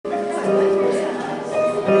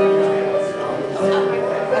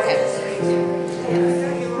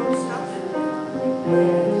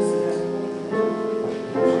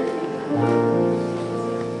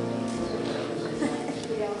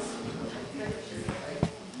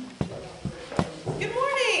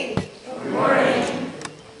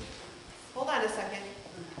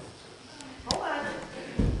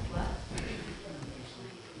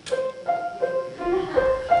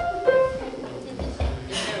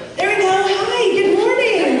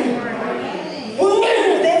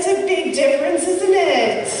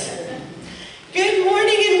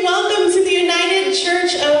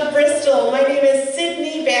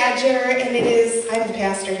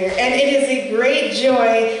great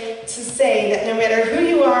joy to say that no matter who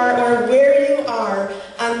you are or where you are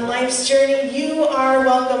on life's journey, you are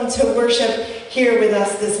welcome to worship here with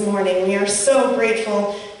us this morning. We are so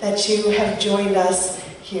grateful that you have joined us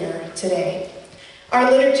here today. Our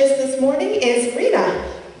liturgist this morning is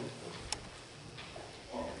Rita.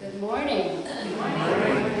 Good morning. Good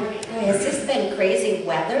morning. Boy, has this been crazy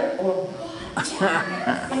weather or what?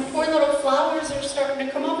 My poor little flowers are starting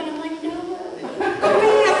to come up and I'm like, no, go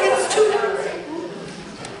back, it's too dark.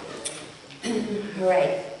 All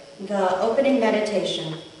right, the opening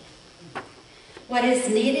meditation. What is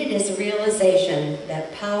needed is a realization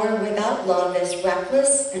that power without love is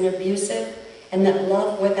reckless and abusive, and that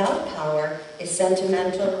love without power is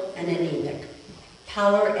sentimental and anemic.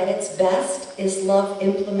 Power at its best is love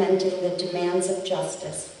implementing the demands of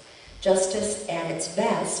justice. Justice at its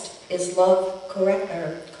best is love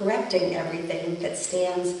correcting everything that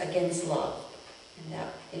stands against love. And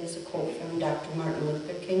that is a quote from Dr. Martin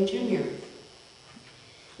Luther King Jr.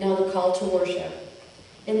 Now the call to worship.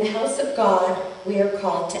 In the house of God, we are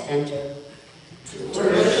called to enter, to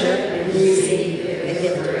worship and receive the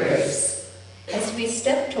gift of grace. As we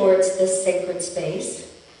step towards this sacred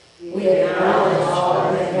space, we acknowledge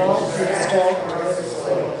that all distract or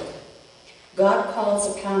spoil. God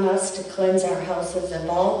calls upon us to cleanse our houses of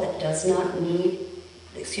all that does not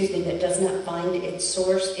find its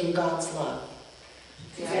source in God's love.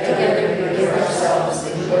 Together we give ourselves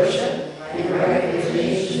in worship and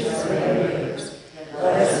recognition of our neighbors.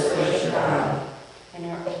 Let us worship God. And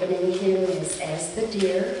our opening hymn is As the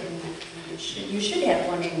Deer, and you should have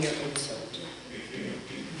one in your insert.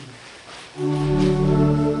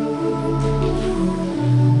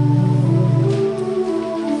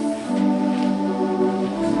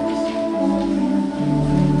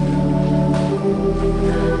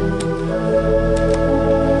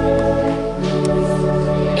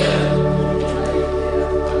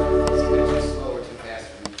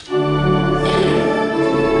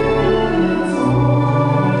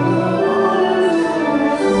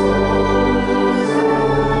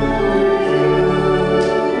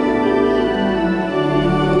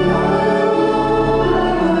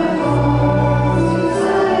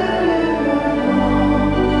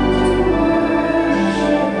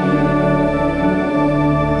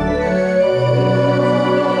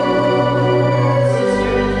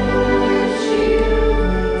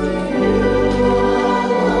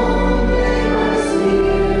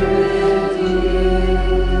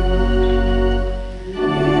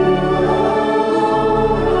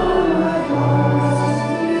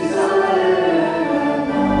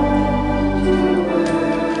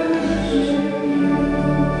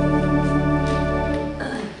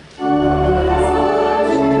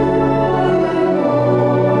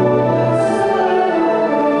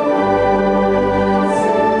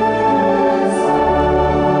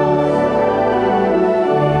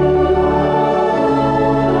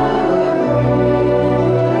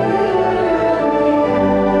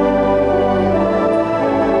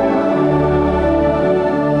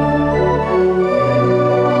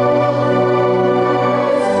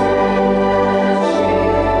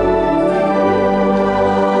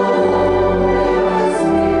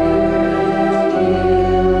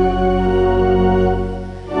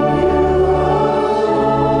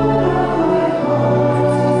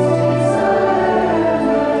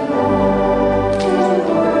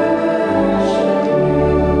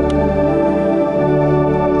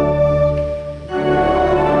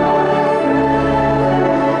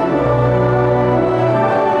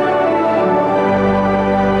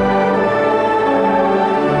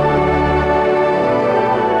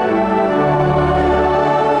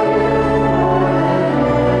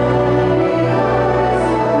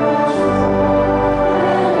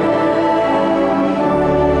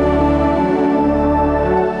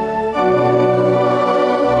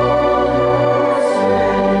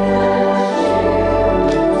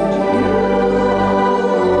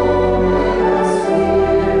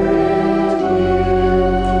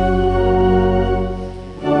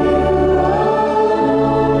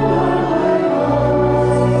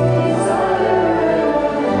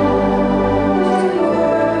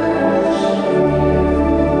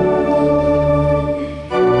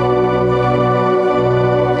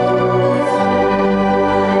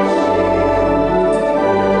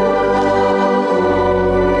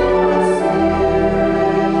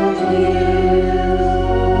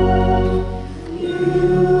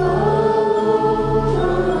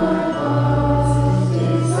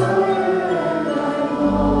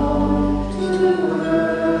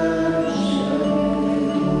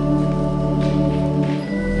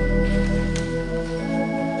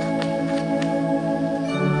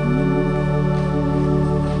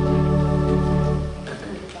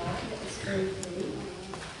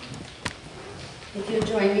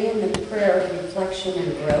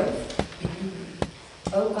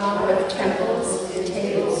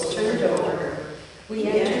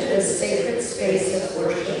 this sacred space of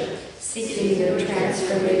worship, seeking your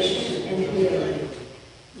transformation and healing.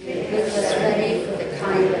 Make us ready for the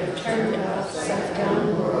kind of turned-up,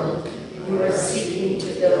 set-down world you are seeking to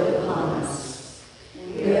build upon us.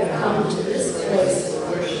 We have come to this place of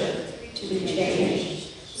worship to be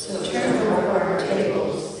changed, so turn over our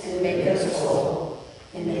tables and make us whole.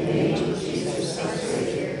 In the name of Jesus, our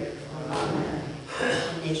Savior. Amen.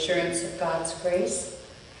 In the assurance of God's grace,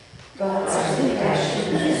 God's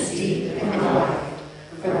compassion is deep and wide,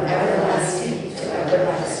 from everlasting to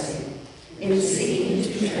everlasting. In seeking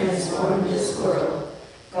to transform this world,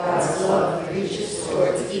 God's love reaches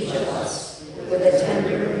towards each of us with a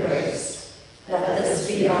tender embrace. Let this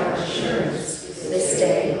be our assurance this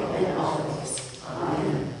day and always.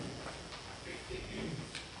 Amen.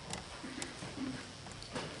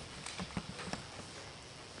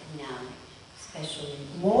 And now,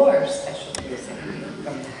 more special music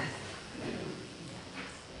from that.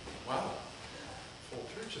 Wow, full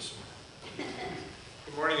church this morning.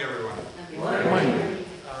 Good morning, everyone. Good morning.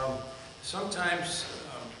 Sometimes,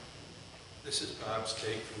 this is Bob's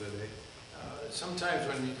take for the day. Sometimes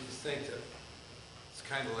when you think that it's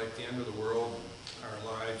kind of like the end of the world, our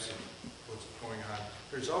lives and what's going on,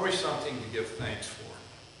 there's always something to give thanks for.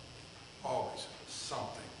 Always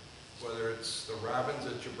something. Whether it's the robins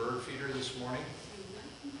at your bird feeder this morning,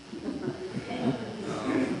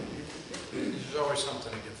 there's always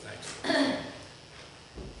something to give thanks for.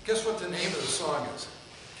 Guess what the name of the song is?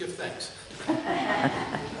 Give thanks.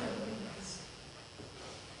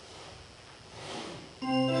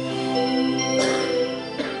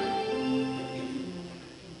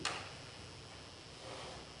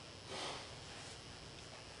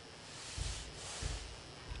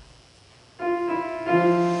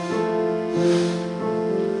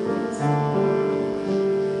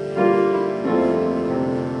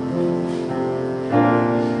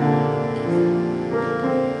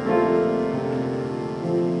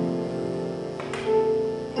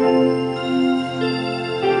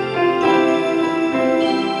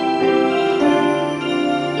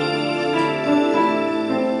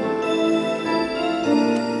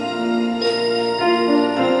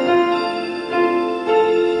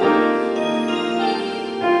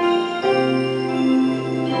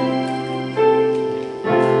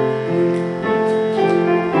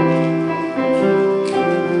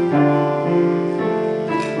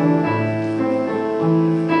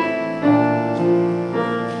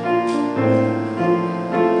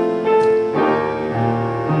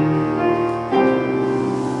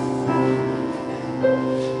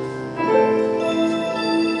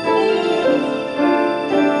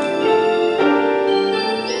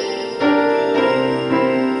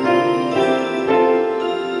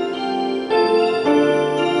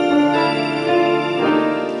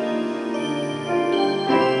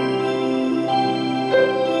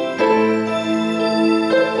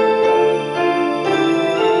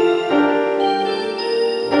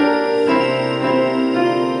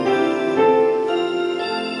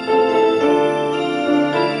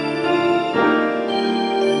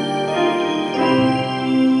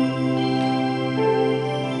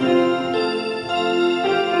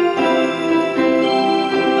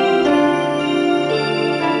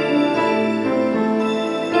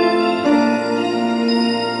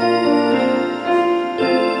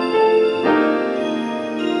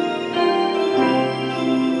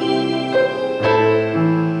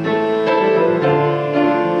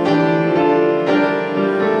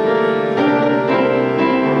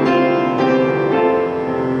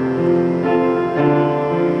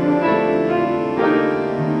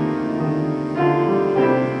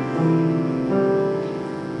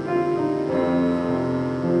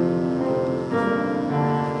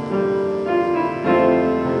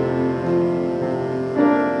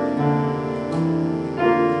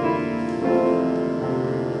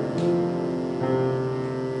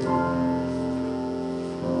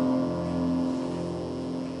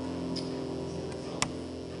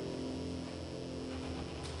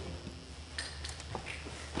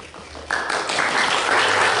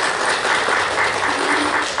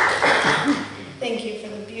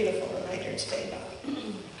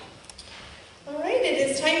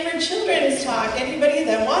 children's talk. Anybody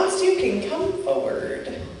that wants to can come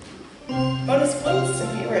forward. Bonus points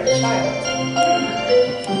if you were a child.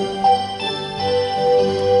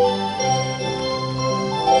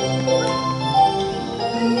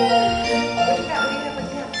 What do you have? What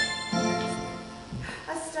do you have?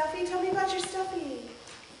 A stuffy? Tell me about your stuffy.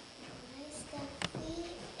 My stuffy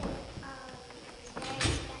is very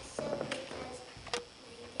special because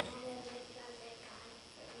my dad and my brother got it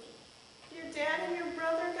for me. Your dad and your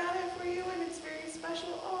brother got it for you and it's very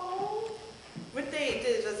special. Oh, Was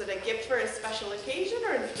it a gift for a special occasion,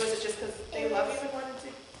 or was it just because they love you and wanted to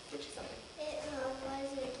get you something? It was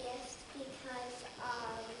a gift because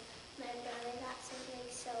my brother got something,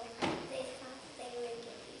 so they thought they would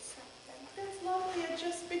give you something. That's lovely, a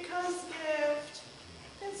just because gift.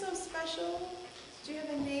 That's so special. Do you have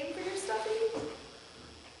a name for your stuffy? It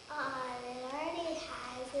already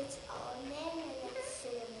has its own name, and it's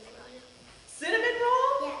cinnamon roll. Cinnamon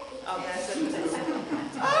roll? Yeah. Oh, that's what it is.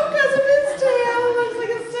 Oh, because of its tail, it looks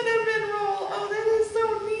like a cinnamon roll. Oh, that is so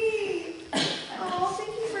neat. Oh,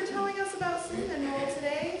 thank you for telling us about cinnamon roll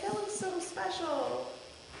today. That looks so special.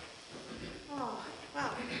 Oh,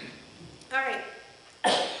 wow. All right.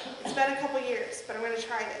 It's been a couple years, but I'm going to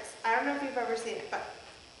try this. I don't know if you've ever seen it, but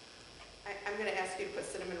I'm going to ask you to put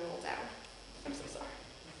cinnamon roll down. I'm so sorry.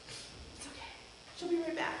 It's okay. She'll be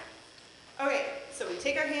right back. Okay, so we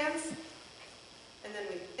take our hands, and then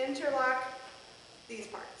we interlock these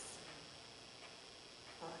parts.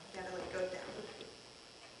 Oh, you gotta go down.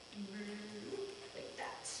 Like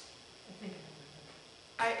that.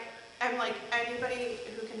 I'm like, anybody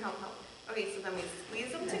who can help. Okay, so then we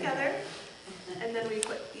squeeze them together, and then we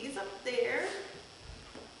put these up there,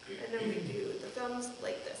 and then we do the thumbs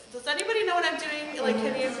like this. Does anybody know what I'm doing? Like,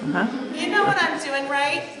 can you, you know what I'm doing,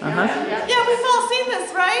 right? Yeah, we've all seen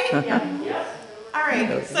this, right? Yeah. All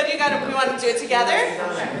right, so we want to do it together?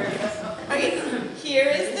 Okay, here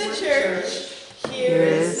is the church, here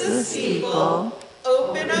is the steeple.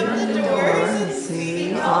 Open up the doors and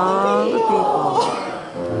see all the people.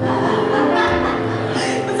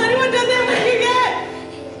 Has anyone done that with you yet?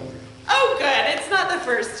 Oh, good, it's not the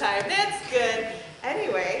first time, that's good.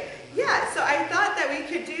 Anyway, yeah, so I thought that we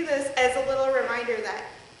could do this as a little reminder that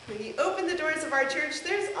when you open the doors of our church,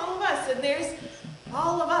 there's all of us, and there's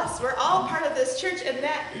all of us. We're all part of this church, and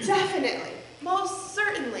that definitely, most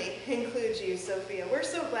certainly includes you, Sophia. We're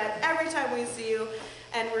so glad every time we see you,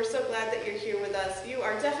 and we're so glad that you're here with us. You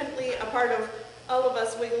are definitely a part of all of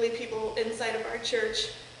us wiggly people inside of our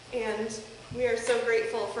church, and we are so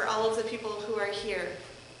grateful for all of the people who are here,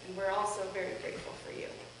 and we're also very grateful for you.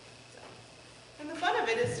 So, and the fun of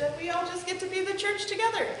it is that we all just get to be the church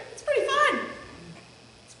together. It's pretty fun.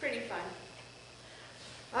 It's pretty fun.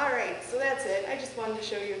 All right, so that's it. I just wanted to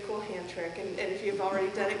show you a cool hand trick, and if you've already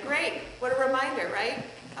done it, great. What a reminder, right?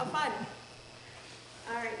 How fun.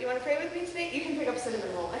 All right, you want to pray with me today? You can pick up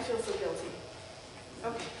cinnamon roll. I feel so guilty.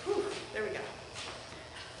 Okay, whew, there we go.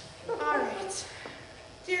 All right.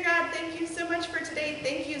 Dear God, thank you so much for today.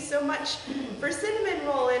 Thank you so much for cinnamon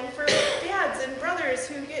roll and for dads and brothers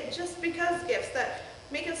who get just because gifts that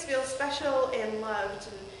make us feel special and loved.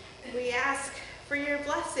 And we ask for your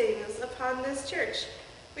blessings upon this church.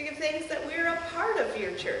 We give thanks that we're a part of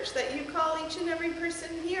your church, that you call each and every person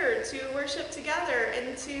here to worship together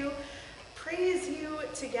and to praise you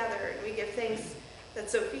together. And we give thanks that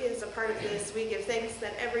Sophia is a part of this. We give thanks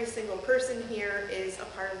that every single person here is a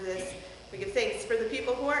part of this. We give thanks for the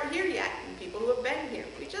people who aren't here yet and people who have been here.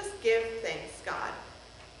 We just give thanks, God,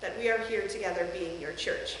 that we are here together being your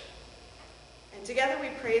church. And together we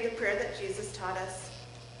pray the prayer that Jesus taught us.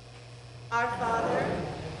 Our Father,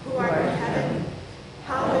 who art in heaven,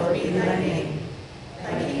 hallowed be thy name.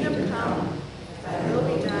 Thy kingdom come, thy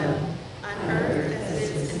will be done, on earth as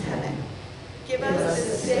it is in heaven. Give us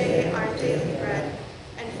this day our daily bread,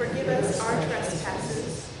 and forgive us our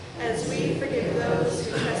trespasses, as we forgive those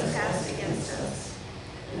who trespass against us.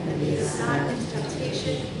 And lead us not into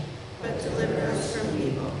temptation, but deliver us from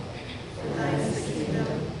evil. For thine is the kingdom,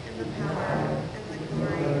 and the power, and the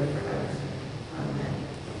glory forever. Amen.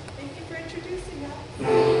 Thank you for introducing us.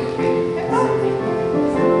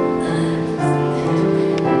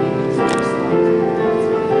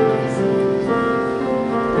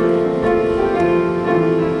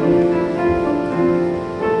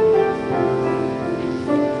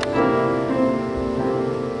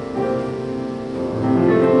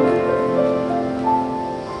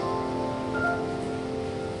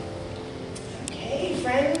 Okay,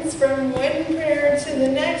 friends, from one prayer to the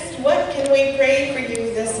next, what can we pray for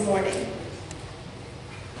you this morning?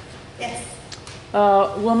 Yes.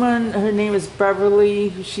 A woman, her name is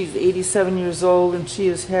Beverly. She's 87 years old, and she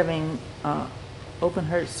is having open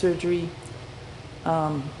heart surgery.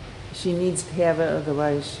 She needs to have it,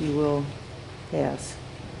 otherwise she will pass.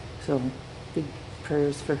 So big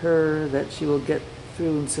prayers for her that she will get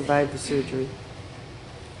through and survive the surgery.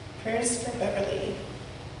 Prayers for Beverly.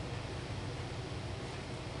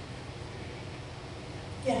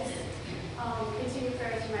 Yes. Continue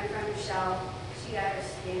prayers for my friend Michelle. She got her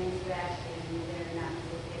scans back and they're not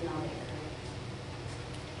looking all that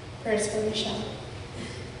great. Prayers for Michelle.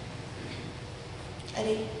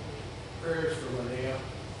 Eddie. Prayers for Linnea.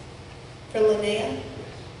 For Linnea?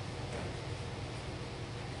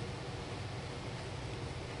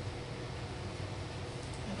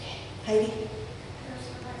 Okay. Heidi? Prayers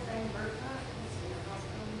for my friend Bertha, who's in the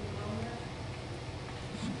hospital pneumonia.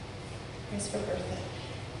 Prayers for Bertha.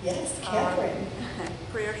 Yes, Catherine.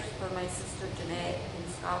 Prayers for my sister Jeanette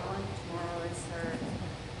in Scotland. Tomorrow is her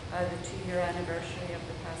the 2-year anniversary of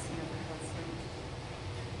the passing of her husband.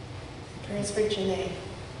 Prayers for Janae.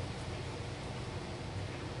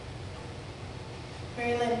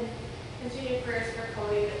 Mary Lynn. Continued prayers for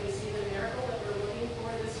Cody that we see the miracle that we're looking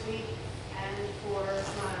for this week, and for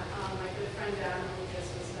my good friend Donna, who just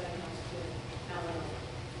was diagnosed with melanoma.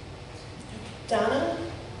 Donna?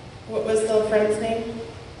 What was the friend's name?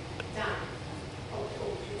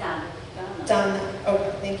 Donna. Donna. Oh,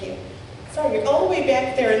 thank you. Sorry, you're all the way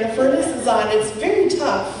back there and the furnace is on. It's very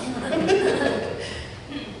tough.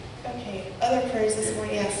 Okay, other prayers this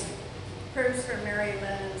morning, yes. Prayers for Mary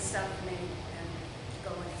Lynn and Stephanie and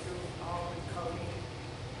going through all with Cody.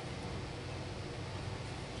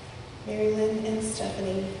 Mary Lynn and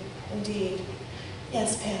Stephanie, indeed.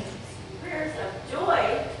 Yes, Pat. Prayers of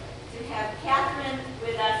joy to have Catherine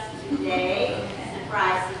with us today.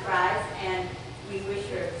 Surprise, surprise. And we wish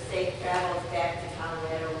her safe travels back to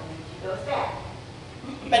Colorado when she goes back.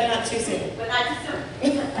 But not too soon. But not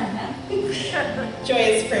too soon.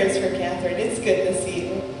 Joyous prayers for Catherine. It's good to see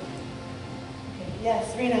you. Okay.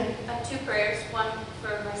 Yes, Rena. 2 prayers. One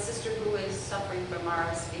for my sister who is suffering from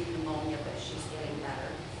RSV pneumonia, but she's getting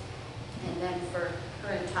better. And then for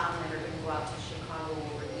her and Tom that are going to go out to Chicago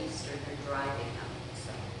over Easter. They're driving out,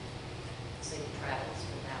 so safe travels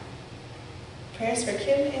for them. Prayers for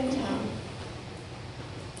Kim and Tom.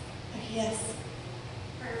 Okay, yes.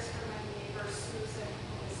 Prayers for my neighbor Susan,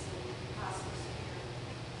 who is in hospice care.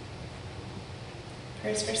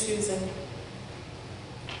 Prayers for Susan.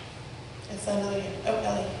 Yes, Ellie. Oh,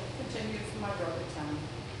 Ellie. Continue for my brother Tom.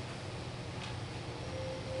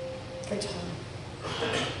 For Tom.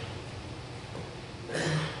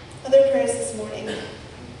 Other prayers this morning. Okay.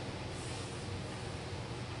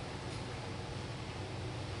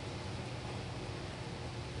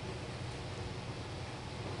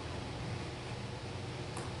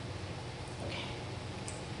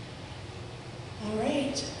 All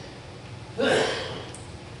right.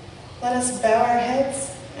 Let us bow our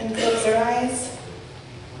heads and close our eyes.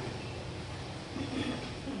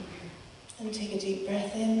 And take a deep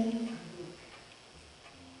breath in.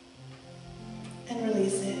 And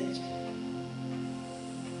release it.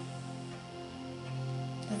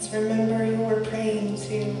 Let's remember who we're praying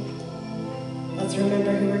to. Let's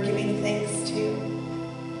remember who we're giving thanks to.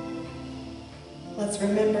 Let's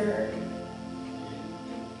remember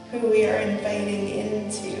who we are inviting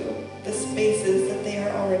into the spaces that they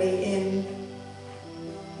are already in.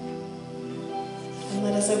 And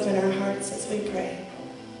let us open our hearts as we pray.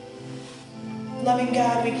 Loving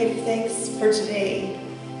God, we give thanks for today.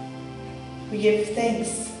 We give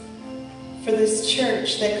thanks for this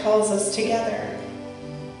church that calls us together,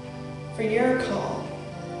 for your call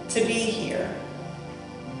to be here,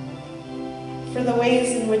 for the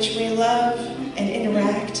ways in which we love and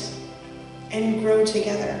interact and grow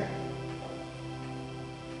together.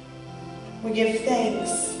 We give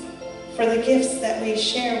thanks for the gifts that we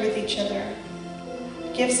share with each other,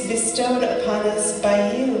 gifts bestowed upon us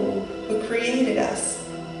by you who created us.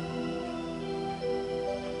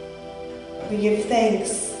 We give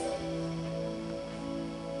thanks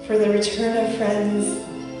for the return of friends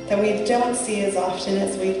that we don't see as often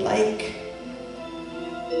as we'd like,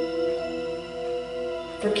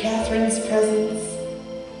 for Catherine's presence,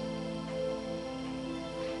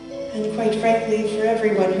 and quite frankly, for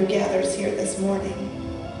everyone who gathers here this morning.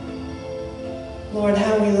 Lord,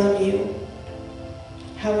 how we love you,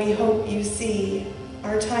 how we hope you see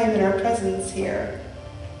our time and our presence here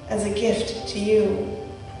as a gift to you,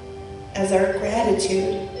 as our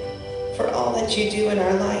gratitude for all that you do in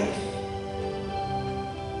our life.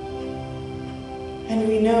 And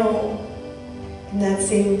we know in that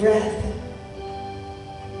same breath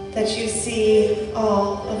that you see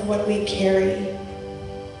all of what we carry,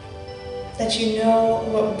 that you know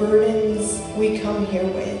what burdens we come here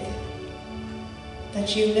with,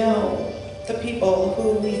 that you know the people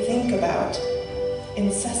who we think about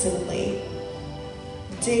incessantly,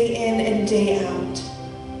 day in and day out.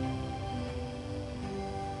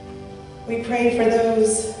 We pray for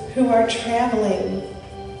those who are traveling.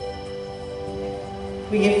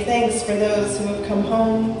 We give thanks for those who have come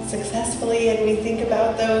home successfully, and we think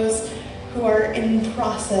about those who are in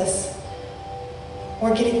process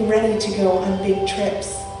or getting ready to go on big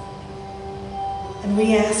trips. And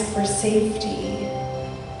we ask for safety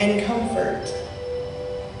and comfort.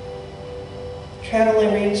 travel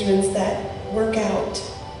arrangements that work out,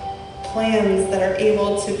 plans that are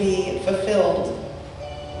able to be fulfilled.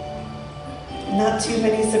 Not too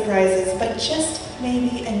many surprises, but just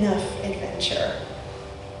maybe enough adventure.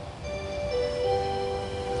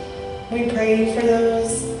 We pray for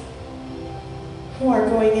those who are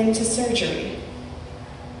going into surgery,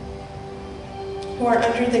 who are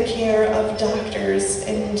under the care of doctors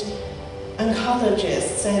and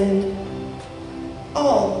oncologists and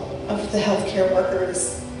all of the healthcare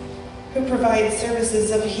workers who provide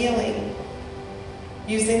services of healing,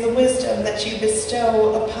 using the wisdom that you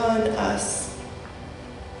bestow upon us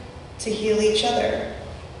to heal each other.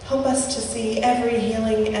 Help us to see every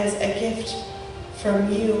healing as a gift from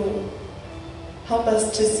you. Help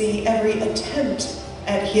us to see every attempt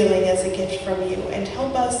at healing as a gift from you. And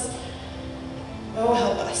help us, oh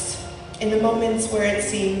help us, in the moments where it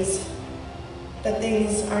seems that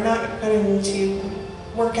things are not going to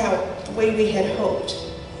work out the way we had hoped,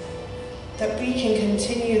 that we can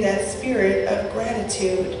continue that spirit of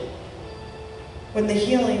gratitude when the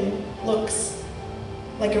healing looks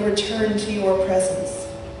like a return to your presence.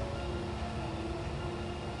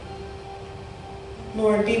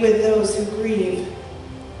 Lord, be with those who grieve,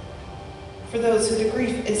 for those who the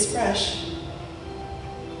grief is fresh,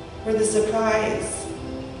 where the surprise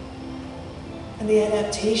and the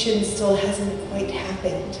adaptation still hasn't quite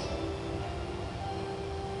happened.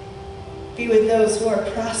 Be with those who are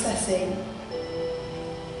processing,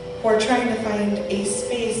 who are trying to find a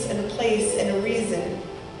space and a place and a reason.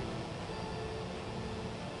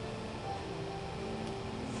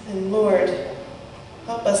 And Lord,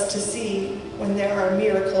 help us to see when there are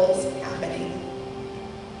miracles happening,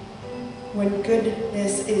 when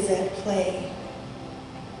goodness is at play.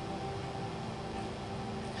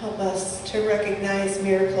 Help us to recognize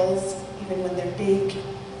miracles even when they're big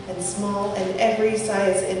and small and every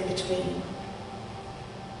size in between.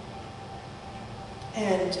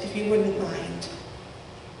 And if you wouldn't mind,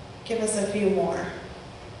 give us a few more.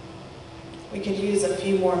 We could use a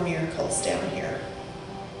few more miracles down here.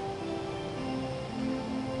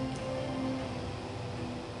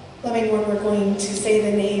 Loving Lord, we're going to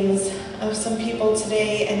say the names of some people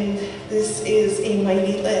today, and this is a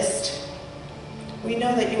mighty list. We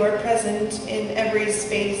know that you are present in every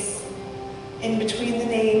space, in between the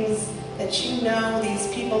names, that you know these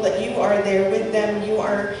people, that you are there with them. You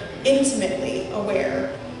are intimately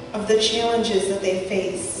aware of the challenges that they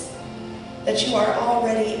face, that you are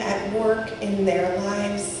already at work in their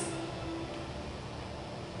lives.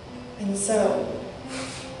 And so,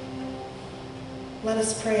 let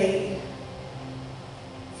us pray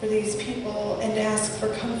for these people and ask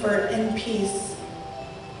for comfort and peace.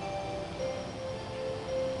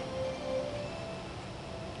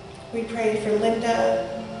 We pray for Linda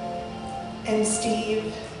and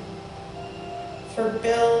Steve, for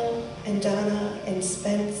Bill and Donna and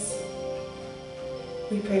Spence.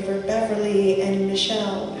 We pray for Beverly and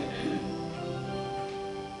Michelle.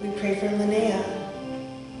 We pray for Linnea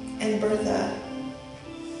and Bertha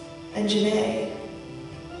and Janae.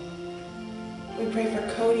 We pray for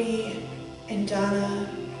Cody and Donna,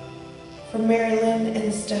 for Marilyn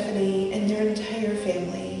and Stephanie and their entire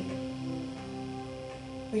family.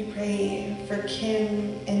 We pray for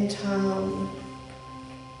Kim and Tom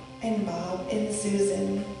and Bob and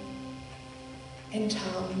Susan and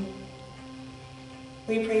Tom.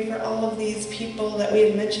 We pray for all of these people that we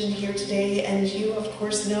have mentioned here today, and you, of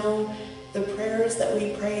course, know the prayers that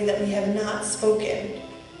we pray that we have not spoken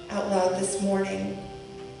out loud this morning.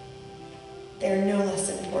 They are no less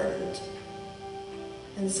important.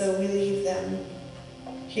 And so we leave them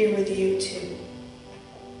here with you too.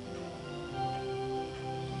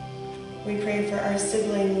 We pray for our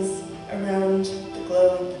siblings around the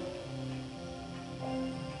globe,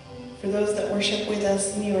 for those that worship with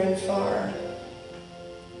us near and far,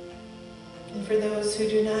 and for those who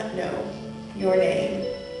do not know your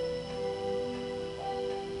name,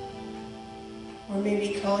 or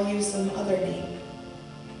maybe call you some other name.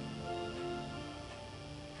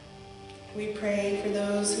 We pray for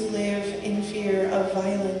those who live in fear of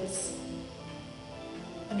violence,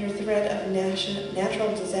 under threat of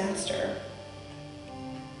natural disaster.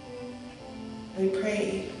 We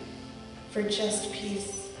pray for just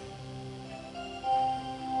peace.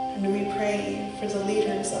 And we pray for the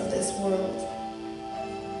leaders of this world,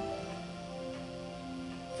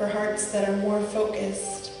 for hearts that are more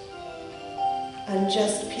focused on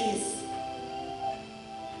just peace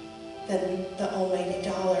than the almighty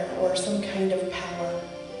dollar or some kind of power.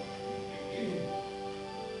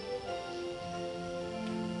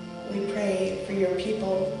 We pray for your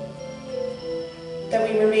people, that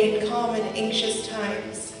we remain calm in anxious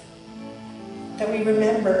times, that we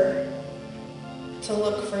remember to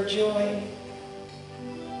look for joy,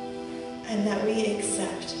 and that we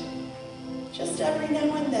accept, just every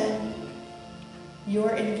now and then,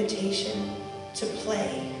 your invitation to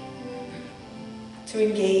play, to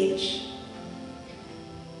engage,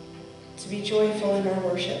 to be joyful in our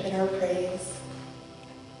worship and our praise,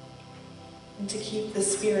 and to keep the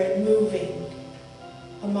Spirit moving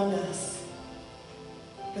among us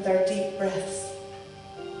with our deep breaths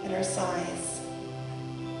and our sighs.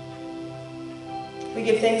 We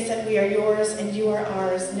give thanks that we are yours and you are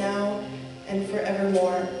ours now and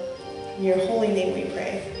forevermore. In your holy name we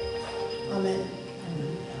pray. Amen.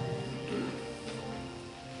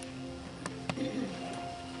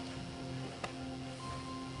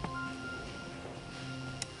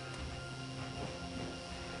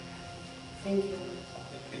 Thank you.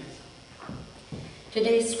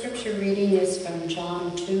 Today's scripture reading is from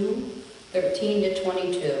John 2:13 to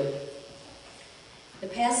 22. The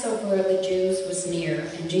Passover of the Jews was near,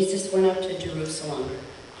 and Jesus went up to Jerusalem.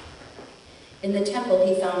 In the temple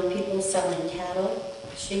he found people selling cattle,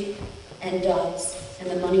 sheep, and doves, and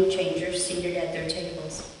the money changers seated at their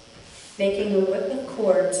tables. Making a whip of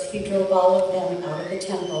cords, he drove all of them out of the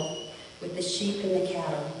temple with the sheep and the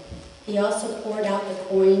cattle. He also poured out the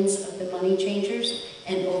coins of the money changers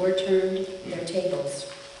and overturned their tables.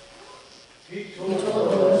 He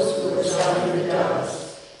told those who were selling the doves,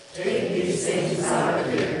 "Take these things out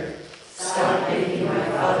of here. Stop making my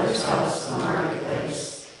Father's house a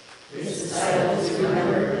marketplace." His disciples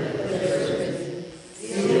remembered that there is written,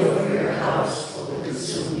 "Zeal over your house will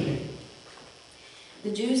consume me." The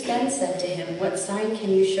Jews then said to him, "What sign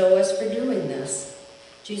can you show us for doing this?"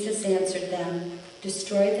 Jesus answered them,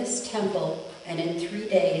 "Destroy this temple, and in 3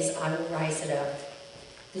 days I will rise it up."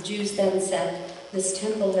 The Jews then said, "This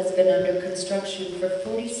temple has been under construction for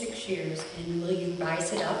 46 years, and will you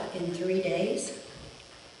rise it up in 3 days?"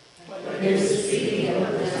 When he was speaking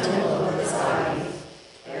of the temple of his body,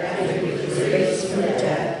 after he was raised from the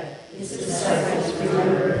dead, his disciples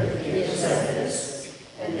remembered that he had said this,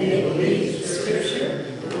 and they believed the scripture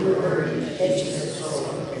and the word that Jesus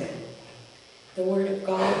spoke. The word of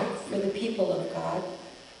God for the people of God.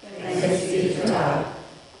 Thanks be to God.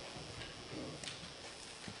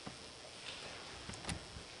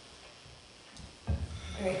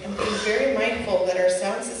 All right, I'm being very mindful that our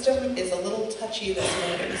sound system is a little touchy this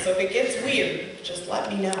morning, so if it gets weird, just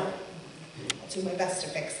let me know. I'll do my best to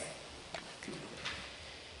fix it.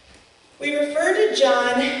 We refer to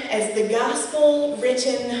John as the gospel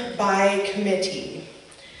written by committee,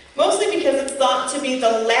 mostly because it's thought to be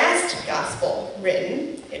the last gospel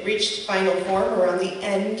written. It reached final form around the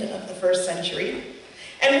end of the 1st century,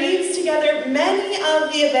 and weaves together many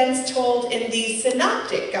of the events told in the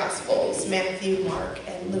synoptic gospels, Matthew, Mark,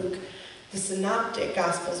 and Luke. The synoptic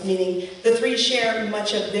gospels, meaning the 3 share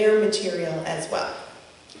much of their material as well.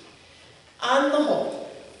 On the whole,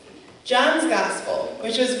 John's gospel,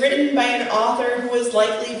 which was written by an author who was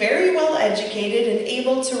likely very well educated and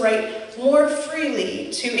able to write more freely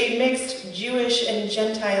to a mixed Jewish and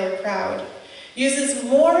Gentile crowd, uses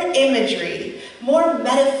more imagery, more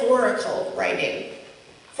metaphorical writing.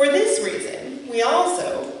 For this reason, we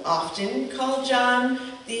also often call John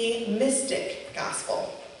the mystic gospel.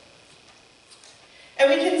 And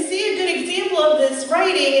we can see a good example of this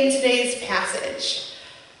writing in today's passage.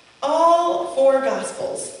 All 4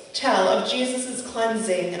 gospels tell of Jesus'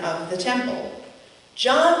 cleansing of the temple.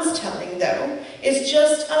 John's telling, though, is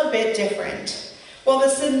just a bit different. While the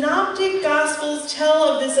synoptic gospels tell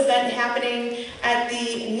of this event happening at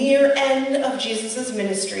the near end of Jesus'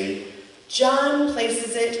 ministry, John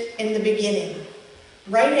places it in the beginning,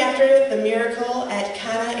 right after the miracle at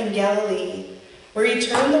Cana in Galilee, where he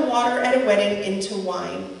turned the water at a wedding into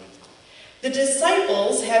wine. The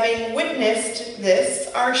disciples, having witnessed this,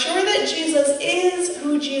 are sure that Jesus is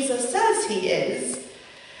who Jesus says he is,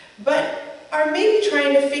 but are maybe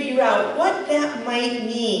trying to figure out what that might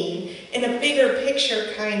mean in a bigger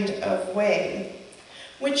picture kind of way,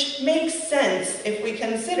 which makes sense if we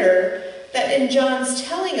consider that in John's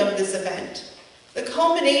telling of this event, the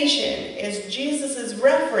culmination is Jesus'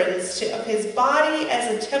 reference of his body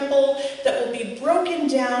as a temple that will be broken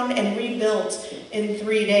down and rebuilt in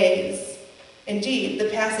 3 days. Indeed, the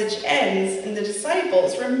passage ends in the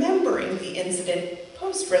disciples remembering the incident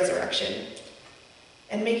post-resurrection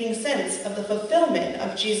and making sense of the fulfillment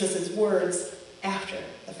of Jesus' words after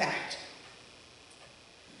the fact.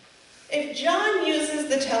 If John uses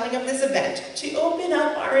the telling of this event to open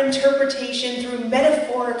up our interpretation through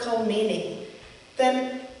metaphorical meaning,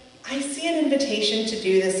 then I see an invitation to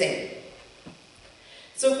do the same.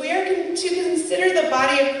 So if we are to consider the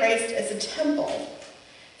body of Christ as a temple,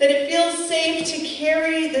 that it feels safe to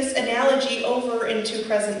carry this analogy over into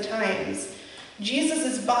present times.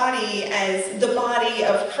 Jesus' body as the body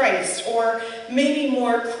of Christ, or maybe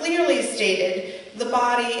more clearly stated, the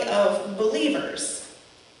body of believers,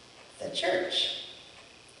 the church.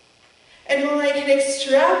 And while I can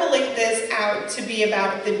extrapolate this out to be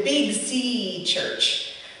about the big C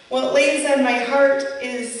church, what lays on my heart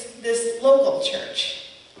is this local church,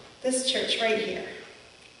 this church right here.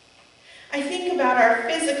 I think about our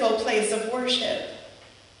physical place of worship,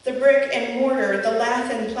 the brick and mortar, the lath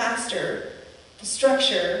and plaster, the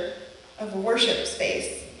structure of a worship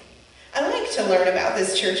space. I like to learn about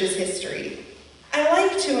this church's history. I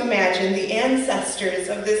like to imagine the ancestors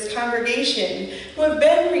of this congregation who have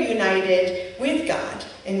been reunited with God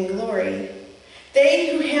in glory.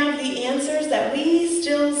 They who have the answers that we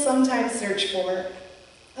still sometimes search for.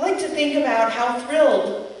 I like to think about how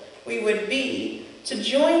thrilled we would be to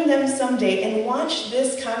join them someday and watch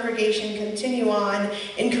this congregation continue on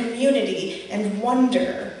in community and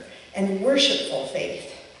wonder and worshipful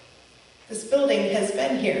faith. This building has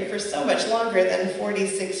been here for so much longer than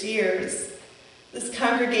 46 years. This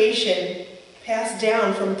congregation passed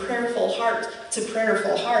down from prayerful heart to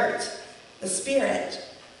prayerful heart, the Spirit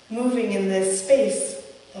moving in this space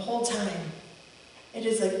the whole time. It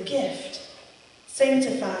is a gift,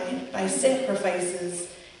 sanctified by sacrifices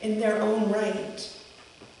in their own right.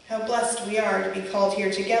 How blessed we are to be called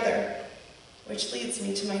here together, which leads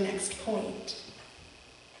me to my next point.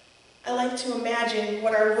 I like to imagine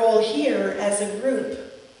what our role here as a group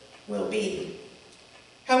will be.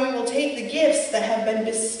 How we will take the gifts that have been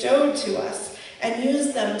bestowed to us and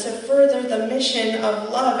use them to further the mission of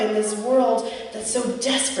love in this world that so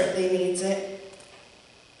desperately needs it.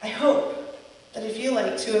 I hope that if you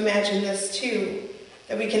like to imagine this too,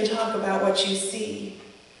 that we can talk about what you see.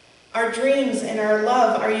 Our dreams and our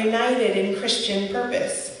love are united in Christian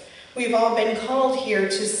purpose. We've all been called here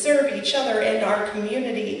to serve each other and our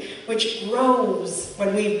community, which grows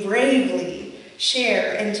when we bravely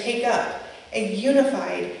share and take up a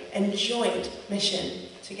unified and joint mission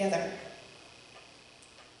together.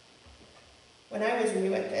 When I was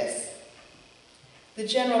new at this, the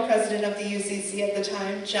general president of the UCC at the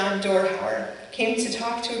time, John Dorhauer, came to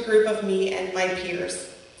talk to a group of me and my peers.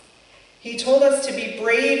 He told us to be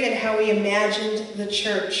brave in how we imagined the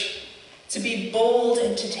church, to be bold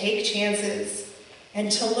and to take chances,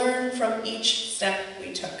 and to learn from each step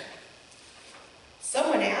we took.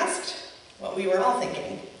 Someone asked what we were all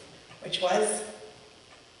thinking, which was,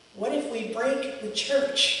 what if we break the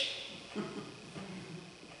church?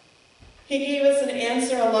 He gave us an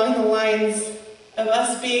answer along the lines of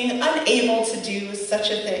us being unable to do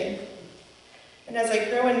such a thing. And as I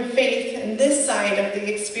grow in faith in this side of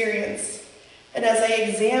the experience, and as I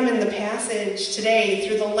examine the passage today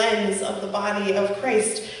through the lens of the body of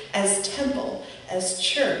Christ as temple, as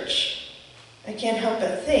church, I can't help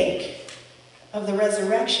but think of the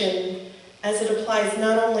resurrection as it applies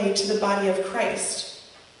not only to the body of Christ,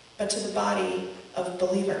 but to the body of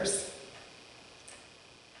believers.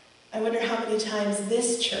 I wonder how many times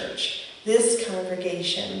this church, this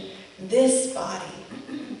congregation, this body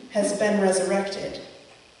has been resurrected,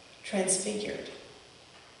 transfigured.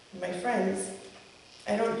 And my friends,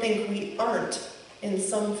 I don't think we aren't in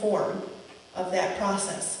some form of that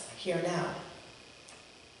process here now.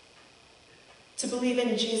 To believe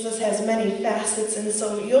in Jesus has many facets, and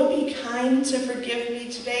so you'll be kind to forgive me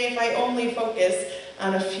today if I only focus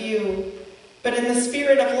on a few. But in the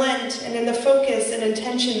spirit of Lent and in the focus and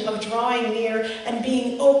intention of drawing near and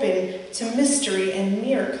being open to mystery and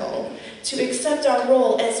miracle, to accept our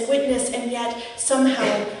role as witness and yet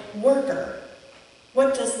somehow worker,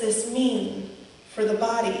 what does this mean for the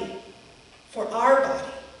body, for our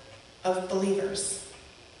body of believers?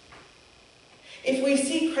 If we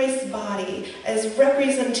see Christ's body as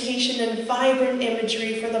representation and vibrant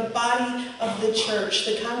imagery for the body of the church,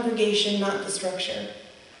 the congregation, not the structure,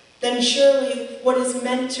 then surely what is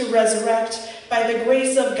meant to resurrect by the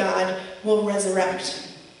grace of God will resurrect.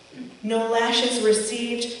 No lashes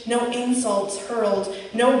received, no insults hurled,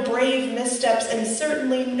 no brave missteps, and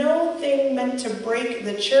certainly no thing meant to break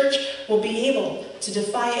the church will be able to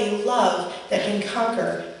defy a love that can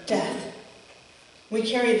conquer death. We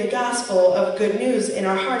carry the gospel of good news in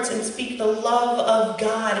our hearts and speak the love of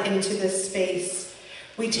God into this space.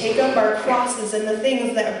 We take up our crosses and the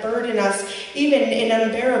things that burden us, even in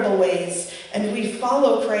unbearable ways, and we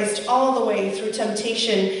follow Christ all the way through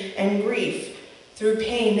temptation and grief, through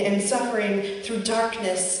pain and suffering, through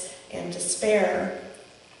darkness and despair,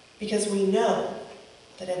 because we know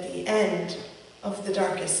that at the end of the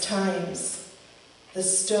darkest times, the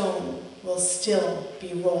stone will still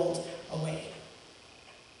be rolled away.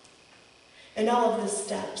 And all of these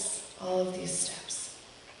steps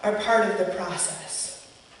are part of the process.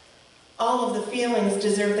 All of the feelings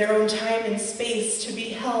deserve their own time and space to be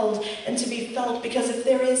held and to be felt, because if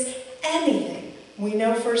there is anything we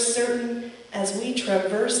know for certain as we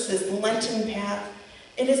traverse this Lenten path,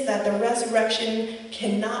 it is that the resurrection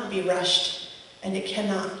cannot be rushed, and it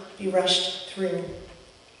cannot be rushed through.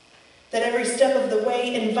 That every step of the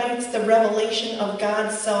way invites the revelation of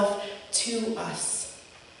God's self to us.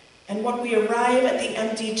 And what we arrive at the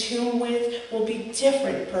empty tomb with will be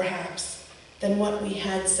different, perhaps, than what we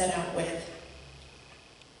had set out with.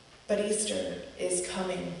 But Easter is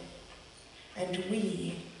coming, and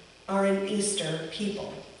we are an Easter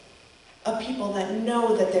people, a people that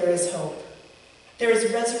know that there is hope. There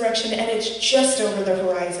is resurrection, and it's just over the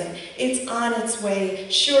horizon. It's on its way,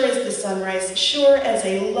 sure as the sunrise, sure as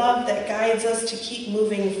a love that guides us to keep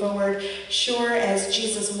moving forward, sure as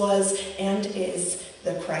Jesus was and is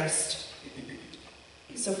the Christ.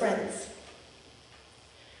 So friends,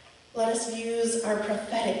 let us use our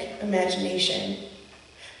prophetic imagination.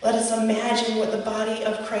 Let us imagine what the body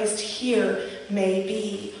of Christ here may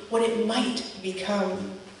be, what it might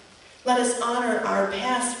become. Let us honor our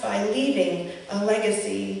past by leaving a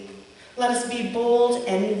legacy. Let us be bold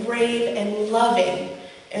and brave and loving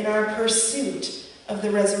in our pursuit of the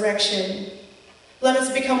resurrection. Let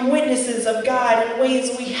us become witnesses of God in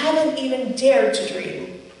ways we haven't even dared to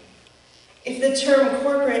dream. If the term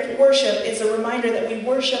corporate worship is a reminder that we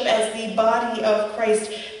worship as the body of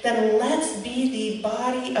Christ, then let's be the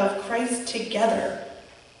body of Christ together.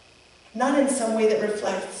 Not in some way that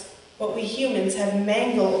reflects what we humans have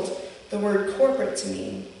mangled the word corporate to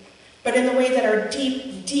mean, but in the way that our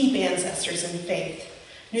deep, deep ancestors in faith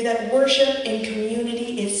knew that worship in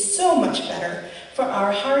community is so much better for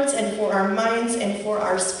our hearts and for our minds and for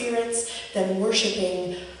our spirits than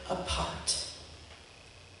worshiping apart.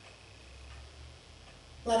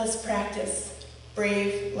 Let us practice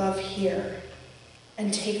brave love here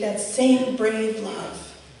and take that same brave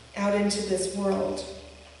love out into this world.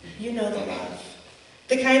 You know the love,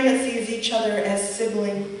 the kind that sees each other as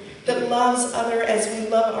sibling, that loves other as we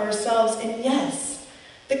love ourselves, and yes,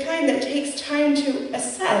 the kind that takes time to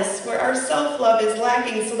assess where our self-love is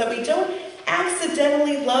lacking so that we don't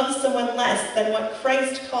accidentally love someone less than what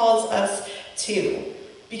Christ calls us to,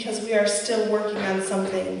 because we are still working on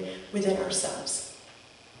something within ourselves.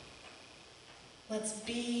 Let's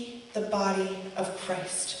be the body of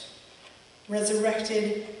Christ,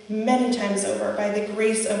 resurrected many times over by the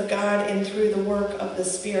grace of God and through the work of the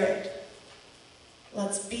Spirit.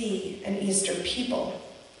 Let's be an Easter people,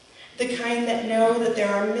 the kind that know that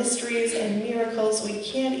there are mysteries and miracles we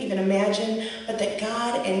can't even imagine, but that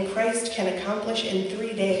God and Christ can accomplish in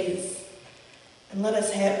 3 days. And let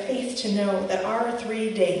us have faith to know that our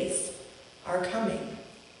 3 days are coming.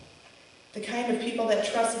 The kind of people that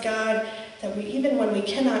trust God, that even when we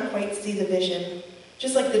cannot quite see the vision,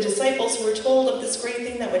 just like the disciples who were told of this great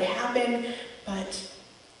thing that would happen, but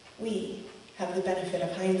we have the benefit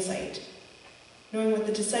of hindsight, knowing what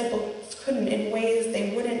the disciples couldn't in ways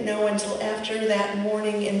they wouldn't know until after that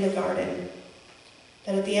morning in the garden,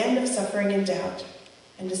 that at the end of suffering and doubt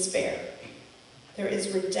and despair, there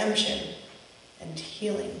is redemption and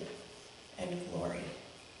healing and glory.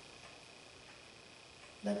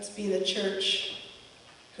 Let's be the church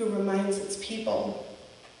who reminds its people,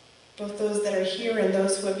 both those that are here and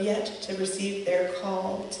those who have yet to receive their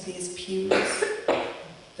call to these pews,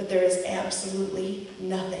 that there is absolutely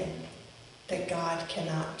nothing that God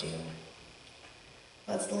cannot do.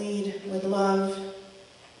 Let's lead with love.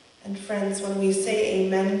 And friends, when we say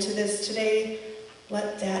amen to this today,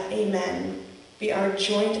 let that amen be our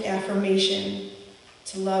joint affirmation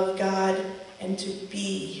to love God and to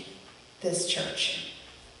be this church.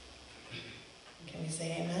 Can we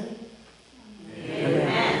say amen?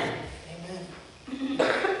 Amen.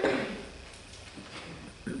 Amen.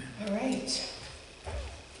 All right.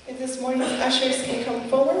 If this morning's ushers can come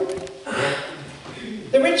forward.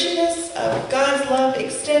 The richness of God's love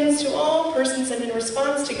extends to all persons, and in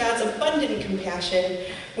response to God's abundant compassion,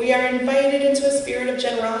 we are invited into a spirit of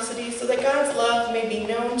generosity so that God's love may be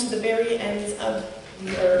known to the very ends of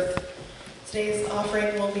the earth. Today's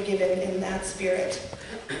offering will be given in that spirit.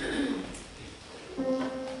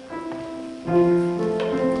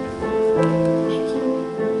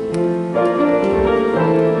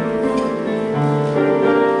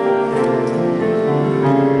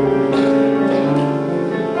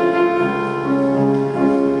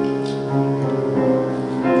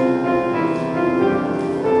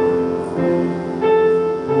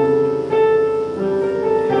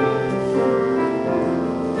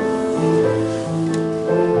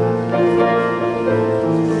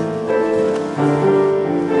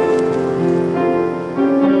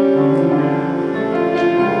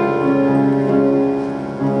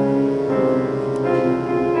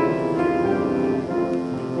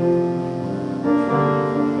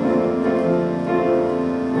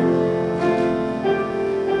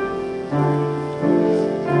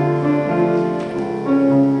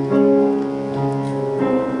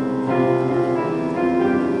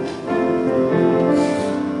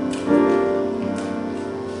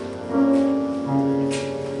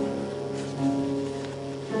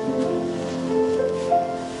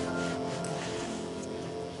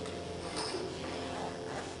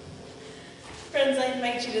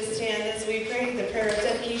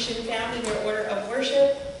 order of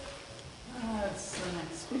worship. It's the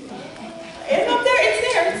next week. It's up there, it's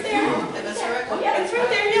there, it's there. That's right. Yeah, it's right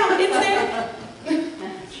there, yeah, it's there.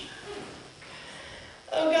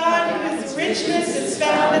 Oh God, whose richness is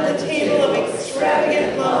found at the table of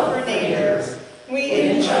extravagant love for neighbor, we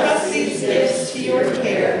entrust these gifts to your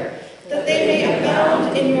care, that they may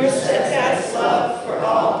abound in your steadfast love for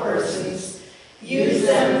all persons. Use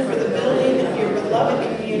them for the building of your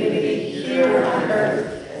beloved community here on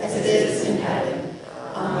earth as it is in heaven.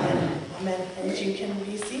 Amen. Amen. And you can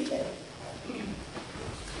be seated.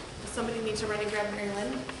 Does somebody need to run and grab Mary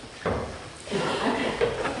Lynn?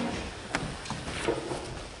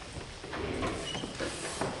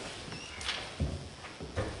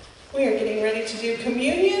 We are getting ready to do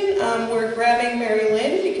communion. We're grabbing Mary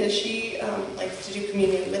Lynn because she likes to do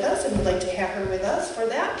communion with us, and we'd like to have her with us for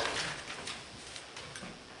that.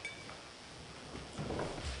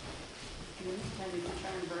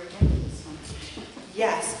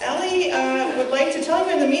 Yes, Ellie would like to tell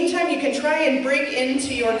you in the meantime you can try and break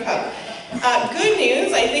into your cup. Good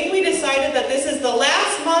news, I think we decided that this is the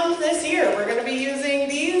last month this year. We're going to be using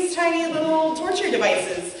these tiny little torture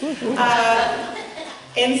devices.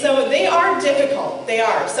 And so they are difficult, they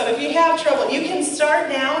are. So if you have trouble, you can start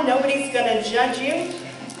now, nobody's going to judge you.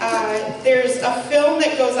 There's a film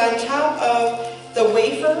that goes on top of the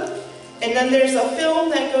wafer, and then there's a film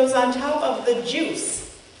that goes on top of the juice.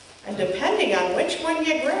 And depending on which one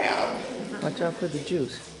you grab, Watch out for the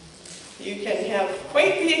juice. you can have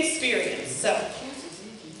quite the experience. So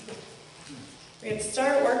we can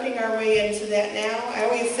start working our way into that now. I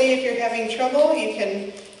always say if you're having trouble, you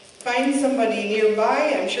can find somebody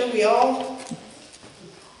nearby. I'm sure we all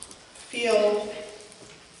feel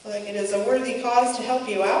like it is a worthy cause to help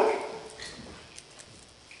you out.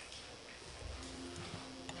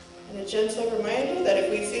 And a gentle reminder that if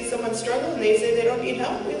we see someone struggle and they say they don't need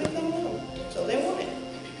help, we leave them alone until they want it.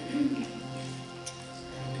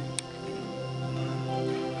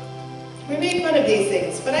 We make fun of these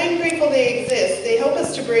things, but I'm grateful they exist. They help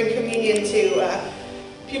us to bring communion to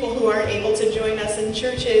people who aren't able to join us in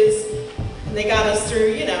churches, and they got us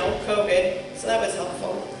through, COVID, so that was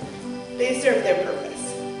helpful. They serve their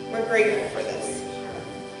purpose. We're grateful for this.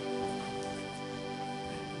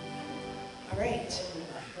 All right.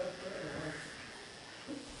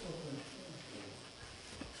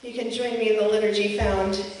 You can join me in the liturgy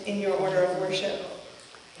found in your order of worship.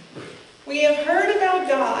 We have heard about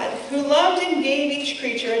God, who loved and gave each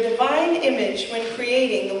creature a divine image when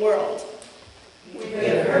creating the world. We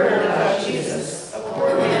have heard about Jesus, a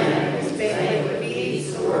poor man whose banquet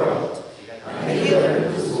feeds the world, a healer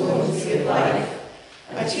whose wounds give life,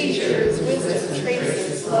 a teacher whose wisdom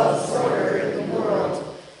traces love's order in the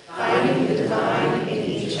world, finding the divine in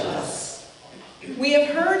each of us. We have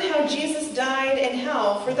heard how Jesus died and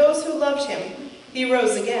how, for those who loved him, he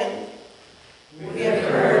rose again. We have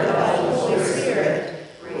heard about the Holy Spirit,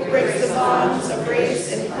 who breaks the bonds of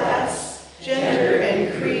race and class, gender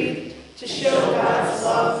and creed, to show God's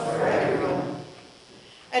love for everyone.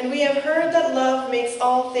 And we have heard that love makes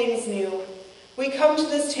all things new. We come to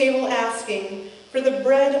this table asking for the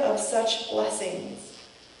bread of such blessings.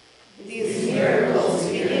 These miracles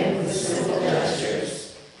begin with simple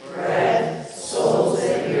gestures: bread, souls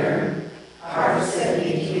that yearn, hearts that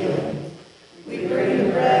need healing. We bring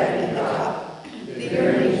the bread and the cup, the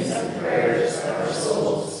yearnings and prayers of our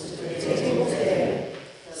souls to the table today,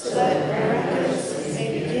 so that miraculous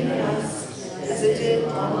may begin in us as it did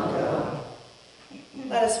long ago.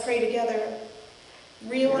 Let us pray together.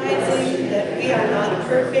 Realizing that we are not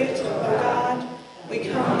perfect, O God, we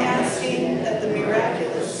come asking that the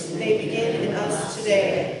miraculous may begin in us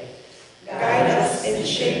today. Guide us and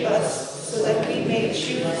shape us so that we may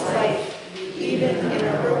choose life, even in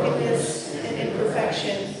our brokenness and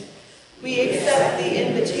imperfection. We accept the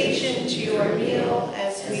invitation to your meal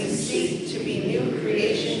as we seek to be new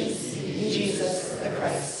creations in Jesus the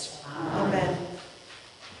Christ. Amen.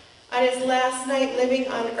 On his last night living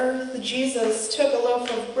on earth, Jesus took a loaf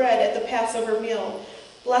of bread at the Passover meal,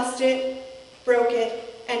 blessed it, broke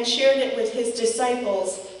it, and shared it with his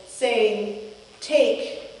disciples, saying,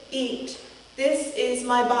 "Take, eat. This is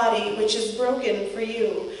my body, which is broken for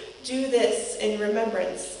you. Do this in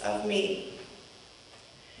remembrance of me."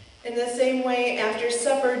 In the same way, after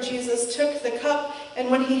supper, Jesus took the cup,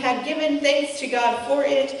 and when he had given thanks to God for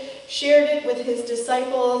it, shared it with his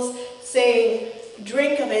disciples, saying,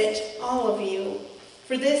 "Drink of it, all of you,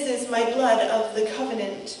 for this is my blood of the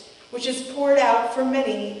covenant, which is poured out for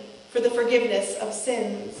many for the forgiveness of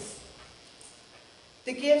sins."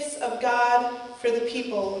 The gifts of God for the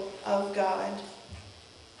people of God.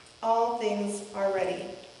 All things are ready.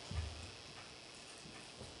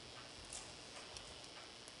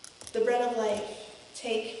 the bread of life.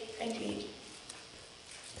 Take and eat.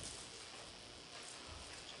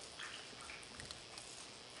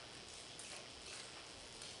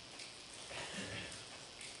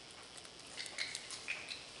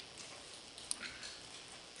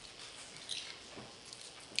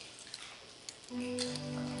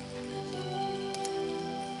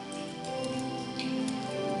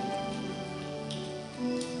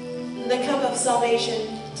 The cup of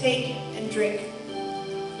salvation, take and drink.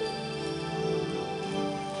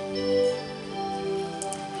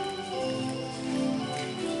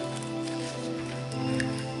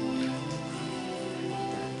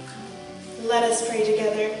 Let us pray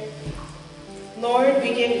together. Lord,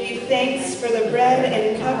 we give you thanks for the bread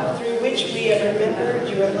and cup through which we have remembered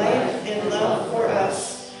your life and love for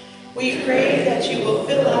us. We pray that you will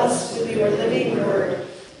fill us with your living word.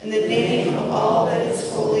 In the name of all that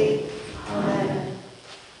is holy. Amen.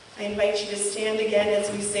 I invite you to stand again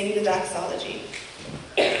as we sing the doxology.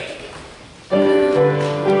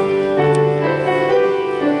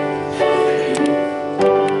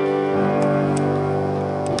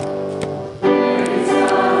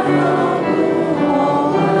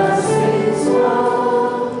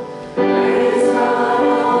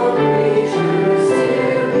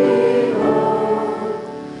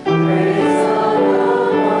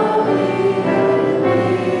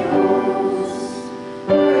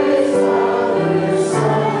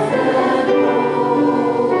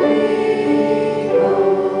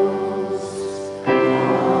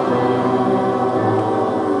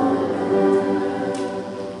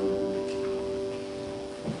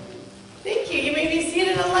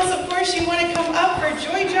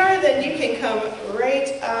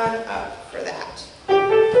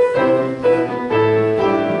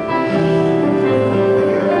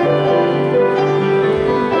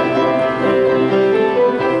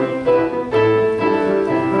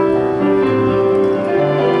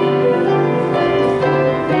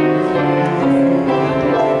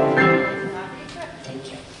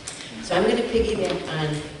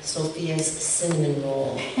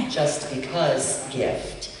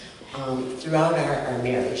 Throughout our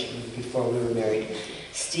marriage, before we were married,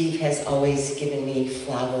 Steve has always given me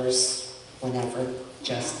flowers whenever,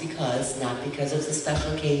 just because, not because of the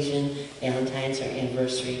special occasion, Valentine's or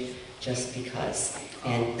anniversary, just because.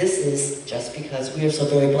 And this is just because we are so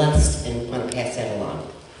very blessed and want to pass that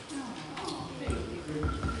along.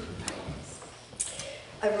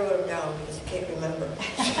 I wrote them down because I can't remember.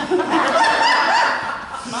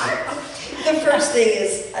 The first thing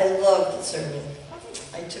is, I love the sermon.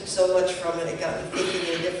 I took so much from it. It got me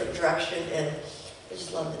thinking in a different direction, and I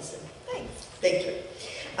just love this. Thanks. Thank you.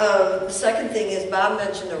 The second thing is, Bob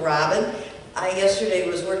mentioned a robin. I yesterday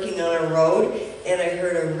was working on a road, and I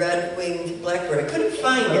heard a red-winged blackbird. I couldn't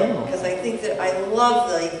find it, because I think that I love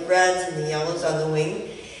the reds and the yellows on the wing.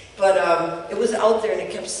 But it was out there, and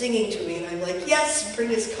it kept singing to me, and I'm like, yes,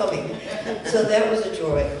 spring is coming. So that was a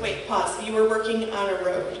joy. Wait, pause. You were working on a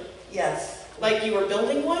road? Yes. Like you were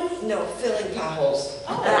building one? No, filling potholes.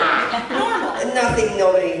 Oh, normal. Nothing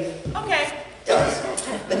nobody okay. does,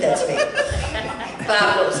 but that's me.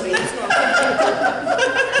 Bob knows me.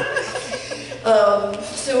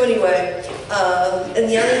 So anyway, and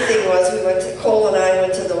the other thing was Cole and I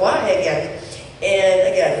went to the Y again.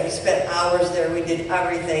 And again, we spent hours there, we did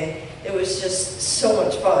everything. It was just so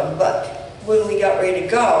much fun. But when we got ready to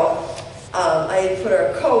go, I had put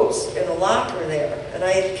our coats in a locker there. And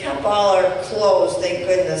I had kept all our clothes, thank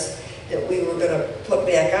goodness, that we were going to put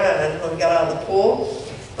back on when we got out of the pool.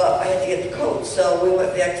 But I had to get the coats. So we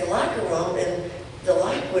went back to the locker room, and the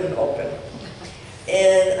lock wouldn't open.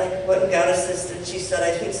 And I went and got an assistant. She said,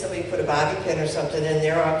 I think somebody put a bobby pin or something in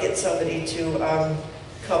there. I'll get somebody to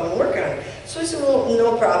come and work on it. So I said, well,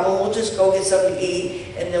 no problem. We'll just go get something to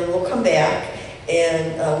eat, and then we'll come back,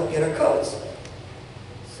 and we'll get our coats.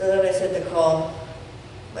 So then I said to Cole,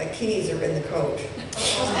 my keys are in the coat.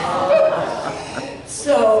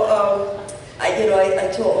 So I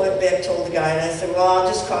went back, told the guy, and I said, well, I'll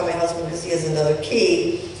just call my husband because he has another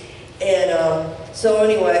key. And so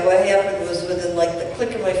anyway, what happened was within like the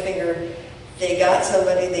click of my finger, they got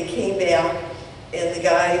somebody, they came back, and the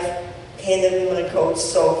guy handed me my coats.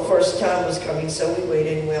 So of course Tom was coming, so we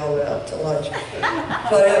waited and we all went out to lunch.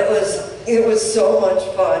 But it was so much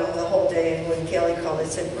fun the whole day. And when Kelly called, I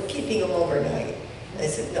said, we're keeping them overnight. And I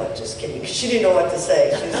said, no, just kidding, because she didn't know what to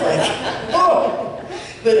say. She was like, oh!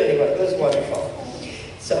 But anyway, it was wonderful.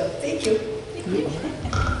 So thank you. Thank you.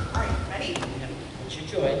 All right, ready? What's your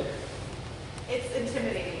joy? It's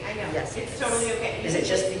intimidating, I know. Yes, it's totally okay. Is it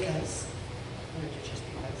just because? Or is it just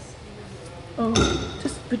because? Oh,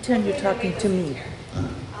 just pretend you're talking to me.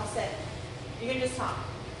 I'll sit. You can just talk.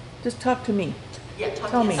 Just talk to me. Yeah,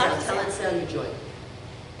 talk Tell to me. yourself. Tell and sell your joy.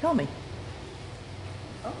 Tell me.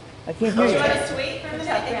 I can't Do hear you you. want to wait for a minute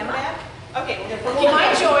and come back? Okay, Well, well,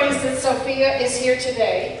 my joy is that Sophia is here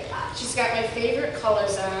today. She's got my favorite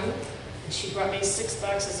colors on. She brought me 6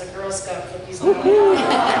 boxes of Girl Scout cookies.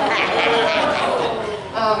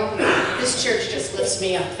 This church just lifts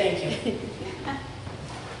me up. Thank you.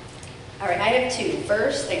 All right, I have 2.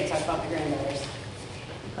 First, I can talk about my granddaughters.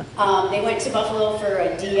 They went to Buffalo for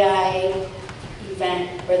a DI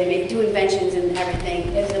event where they do inventions and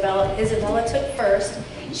everything. Isabella took first.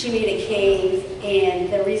 She made a cave, and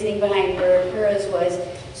the reasoning behind hers was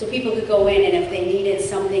so people could go in, and if they needed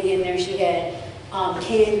something in there, she had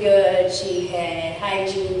canned goods, she had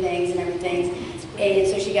hygiene things and everything. And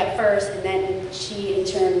so she got first, and then she in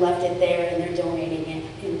turn left it there, and they're donating it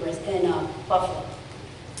in Buffalo.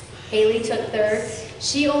 Haley took third.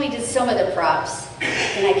 She only did some of the props,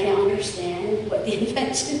 and I can't understand what the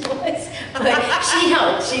invention was, but she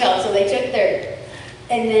helped, so they took third.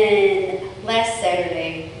 And then last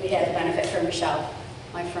Saturday, we had a benefit for Michelle,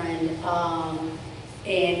 my friend,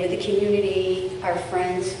 and with the community, our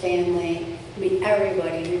friends, family, I mean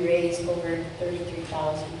everybody, we raised over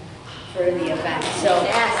 $33,000 for the event. So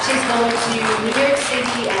she's going to New York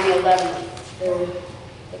City on the 11th for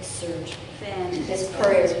like surgery. His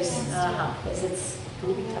prayers, because it's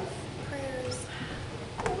going to be tough.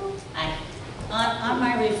 On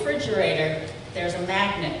my refrigerator, there's a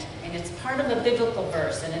magnet, and it's part of a biblical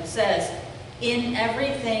verse, and it says, "In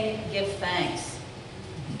everything give thanks."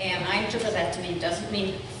 And I interpret that to mean, it doesn't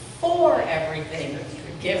mean for everything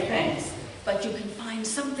give thanks, but you can find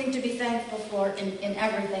something to be thankful for in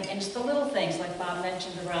everything, and it's the little things, like Bob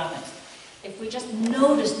mentioned, the robins. If we just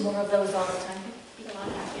noticed more of those all the time, we'd be a lot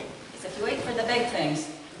happier. Because if you wait for the big things,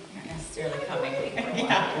 you're not necessarily coming for a while.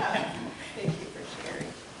 Yeah. Thank you for sharing.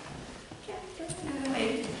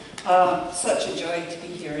 Such a joy to be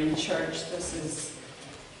here in church. This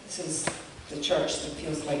is the church that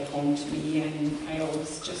feels like home to me, and I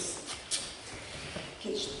always just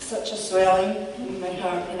get such a swelling in my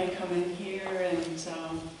heart when I come in here, and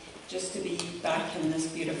just to be back in this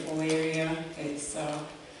beautiful area.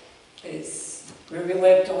 It's where we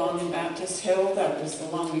lived along in Baptist Hill. That was the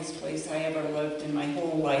longest place I ever lived in my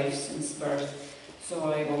whole life since birth.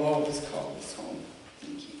 So I will always call this home.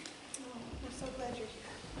 Thank you. Oh, we're so glad you're here.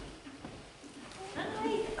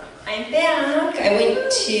 Hi, I'm back. I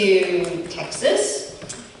went to Texas.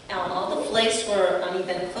 All the flights were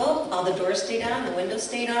uneventful. All the doors stayed on, the windows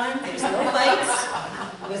stayed on. There was no fights.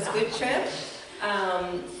 It was a good trip.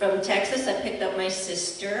 From Texas, I picked up my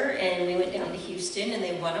sister, and we went down to Houston, and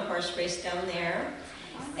they won a horse race down there.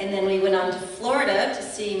 And then we went on to Florida to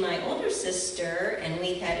see my older sister, and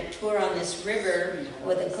we had a tour on this river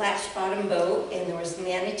with a glass bottom boat, and there was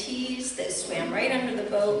manatees that swam right under the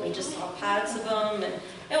boat. We just saw pods of them, and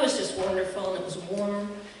it was just wonderful, and it was warm.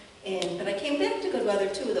 But I came back to good weather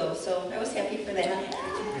too, though, so I was happy for that.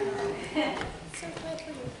 So glad for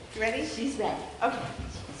you. You ready? She's ready. Okay.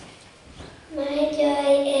 My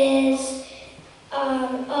joy is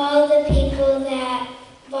all the people that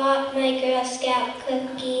bought my Girl Scout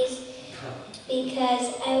cookies,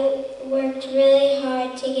 because I worked really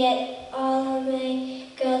hard to get all of my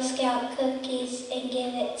Girl Scout cookies and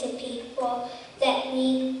give it to people that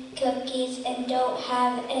need cookies and don't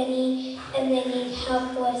have any, and they need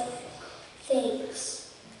help with things.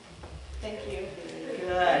 Thank you.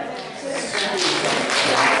 Good.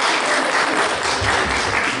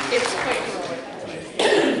 It's quite heroic.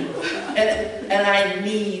 And I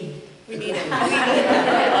need. We need it. Oh,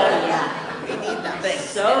 yeah. We need them.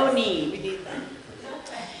 So need. We need them.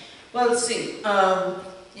 Well, let's see.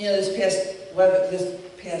 This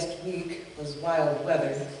past week was wild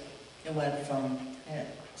weather. It went from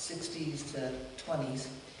 60s to 20s.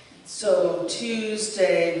 So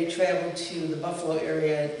Tuesday we traveled to the Buffalo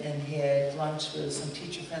area and had lunch with some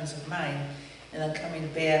teacher friends of mine. And then coming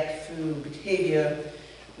back through Batavia,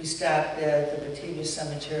 we stopped at the Batavia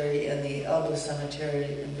Cemetery and the Elba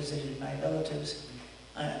Cemetery and visited my relatives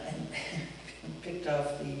and picked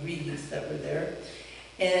off the wreaths that were there.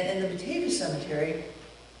 And in the Batavia Cemetery,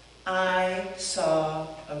 I saw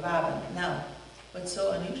a robin. Now, what's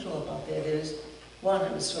so unusual about that is, one,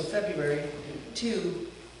 it was so February. Two,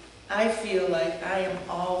 I feel like I am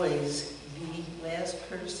always the last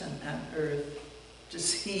person on earth to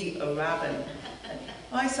see a robin.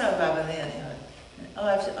 Oh, I saw a robin then.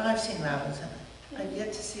 I've seen robins. I've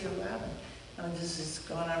yet to see a robin. I mean, this has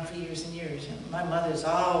gone on for years and years. My mother's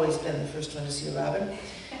always been the first one to see a robin.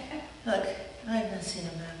 Look, I've not seen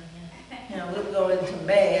a robin yet. We'll go into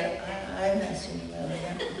May. I've not seen a robin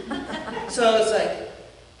yet. So it's like,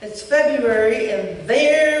 It's February and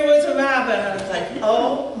there was a robin. I was like,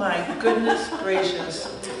 oh my goodness gracious.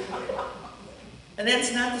 And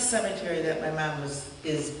that's not the cemetery that my mom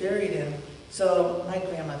is buried in. So my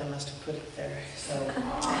grandmother must have put it there. So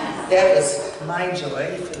that was my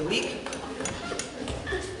joy for the week.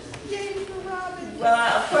 Yay for robin.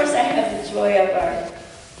 Well, of course I have the joy of our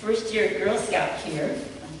first year Girl Scout here,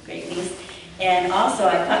 great niece. And also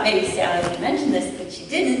I thought maybe Sally would mention this, but she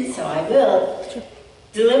didn't, so I will.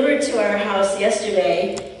 Delivered to our house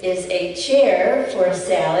yesterday is a chair for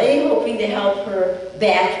Sally, hoping to help her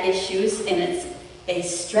back issues, and it's a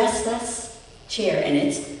stressless chair, and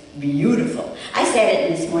it's beautiful. I sat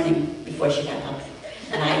in it this morning before she got up,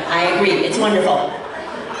 and I agree, it's wonderful.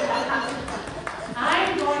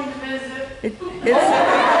 I'm going to visit.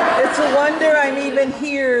 It's a wonder I'm even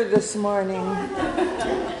here this morning.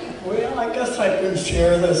 Well, I guess I can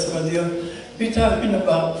share this with you. You're talking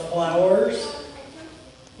about flowers.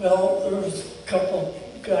 Well, there was a couple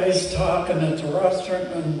guys talking at the restaurant,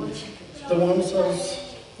 and the one says,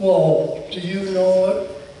 well, do you know what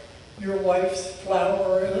your wife's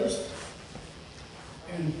flower is?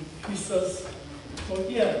 And he says, well,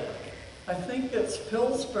 yeah, I think it's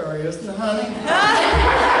Pillsbury, isn't it, honey?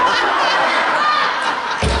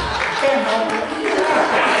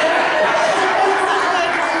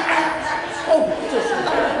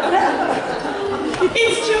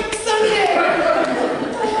 It's Joke Sunday!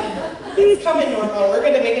 It's coming, Norma. We're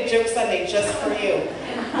going to make a Joke Sunday just for you.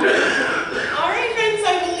 All right, friends,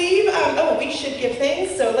 I believe, we should give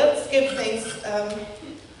thanks, so let's give thanks.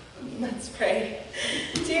 Let's pray.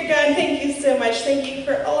 Dear God, thank you so much. Thank you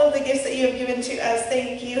for all of the gifts that you have given to us.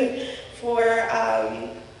 Thank you for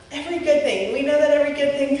every good thing. We know that every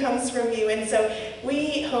good thing comes from you, and so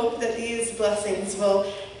we hope that these blessings will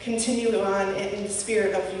continue on in the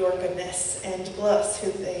spirit of your goodness and bless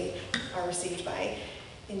who they are received by.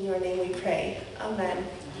 In your name we pray. Amen.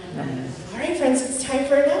 Amen. All right, friends, it's time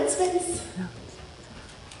for announcements.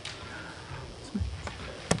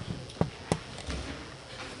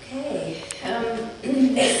 Okay,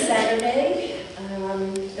 this Saturday,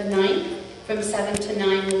 the 9th, from 7 to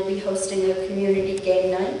 9, we'll be hosting a community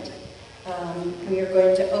game night. We are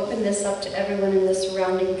going to open this up to everyone in the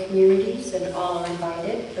surrounding communities, and all are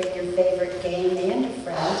invited. Bring your favorite game and a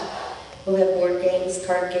friend. We'll have board games,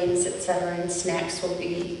 card games, etc., and snacks will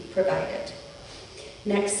be provided.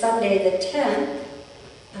 Next Sunday, the 10th,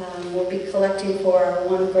 we'll be collecting for our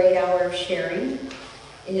One Great Hour of Sharing.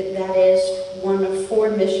 That is one of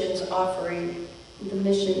 4 missions offerings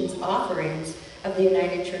of the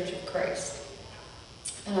United Church of Christ.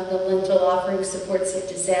 The Lentil offering supports the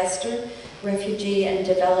disaster, refugee, and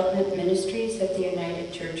development ministries of the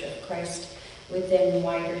United Church of Christ within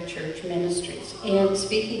wider church ministries. And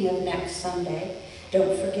speaking of next Sunday,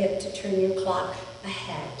 don't forget to turn your clock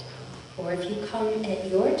ahead. Or if you come at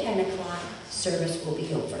your 10 o'clock, service will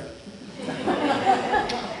be over.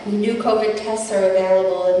 New COVID tests are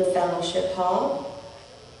available in the fellowship hall.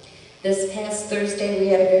 This past Thursday, we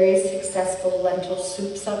had a very successful lentil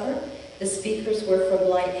soup supper. The speakers were from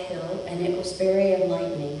Light Hill, and it was very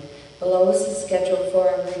enlightening. Below is the schedule for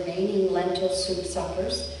our remaining lentil soup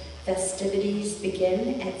suppers. Festivities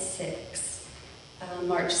begin at 6.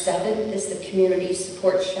 March 7th is the community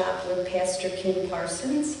support shop with Pastor Kim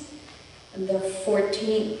Parsons. And the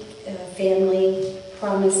 14th, Family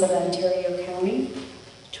Promise of Ontario County.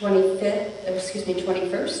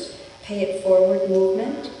 21st, Pay It Forward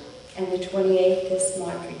movement. And the 28th is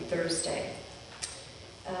Maudry Thursday.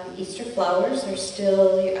 Easter flowers are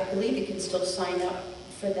still, I believe you can still sign up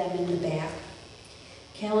for them in the back.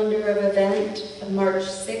 Calendar of event, March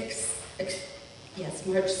 6th.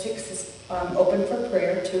 March 6th is open for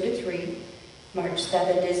prayer, 2 to 3. March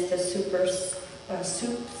 7th is the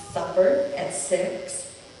soup supper at 6.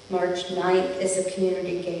 March 9th is a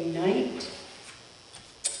community game night.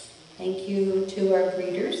 Thank you to our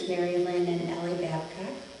greeters, Mary Lynn and Ellie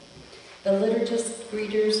Babcock. The liturgist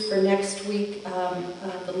greeters for next week,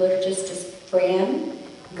 the liturgist is Fran.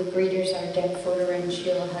 The greeters are Deb Footer and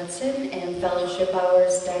Sheila Hudson, and fellowship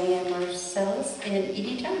hours, Diane Marcells and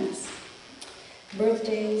Edie Thomas.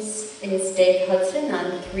 Birthdays is Dave Hudson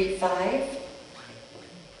on 3/5.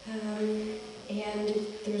 And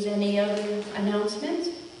if there's any other announcements?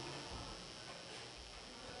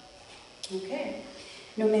 Okay.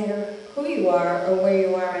 No matter who you are or where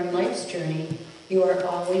you are in life's journey, you are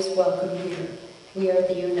always welcome here. We are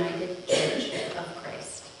the United Church of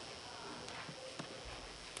Christ.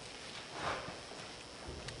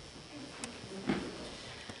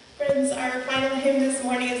 Friends, our final hymn this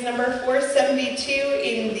morning is number 472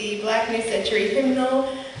 in the Black New Century hymnal,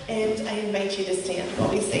 and I invite you to stand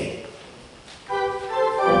while we sing.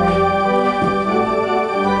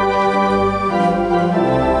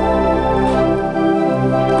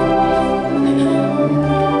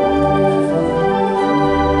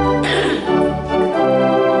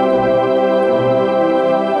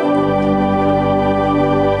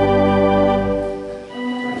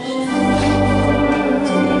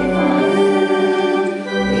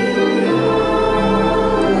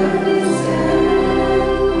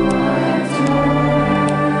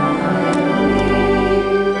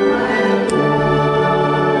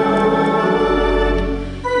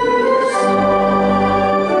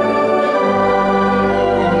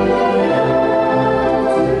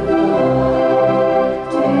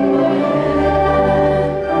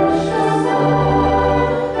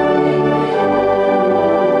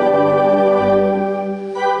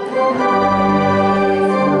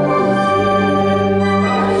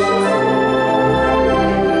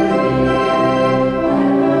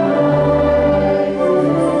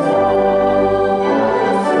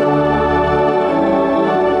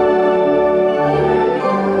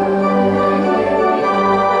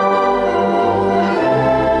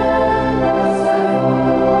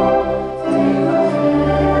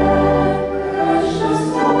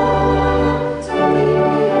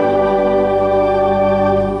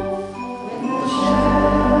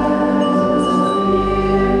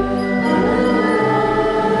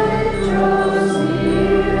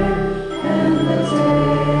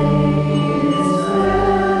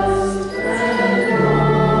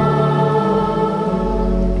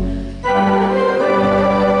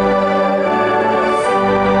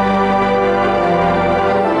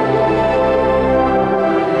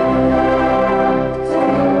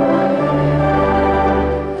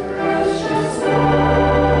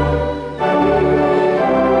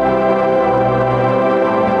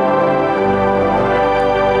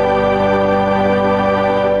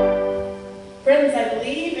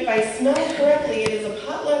 correctly, it is a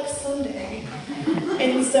potluck Sunday.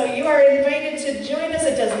 And so you are invited to join us.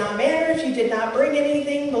 It does not matter if you did not bring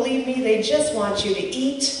anything. Believe me, they just want you to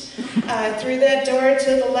eat. Through that door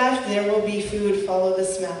to the left, there will be food. Follow the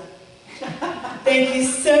smell. Thank you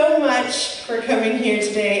so much for coming here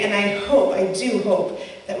today, and I do hope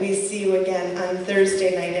that we see you again on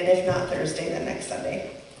Thursday night, and if not Thursday, then next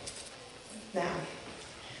Sunday. Now,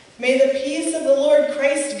 may the peace of the Lord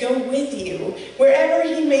Christ go with you wherever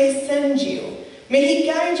he may send you. May he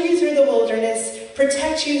guide you through the wilderness,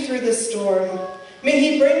 protect you through the storm. May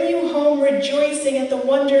he bring you home rejoicing at the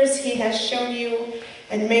wonders he has shown you,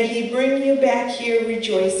 and may he bring you back here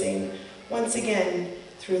rejoicing once again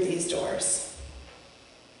through these doors.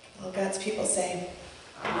 All God's people say,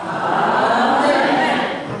 Amen.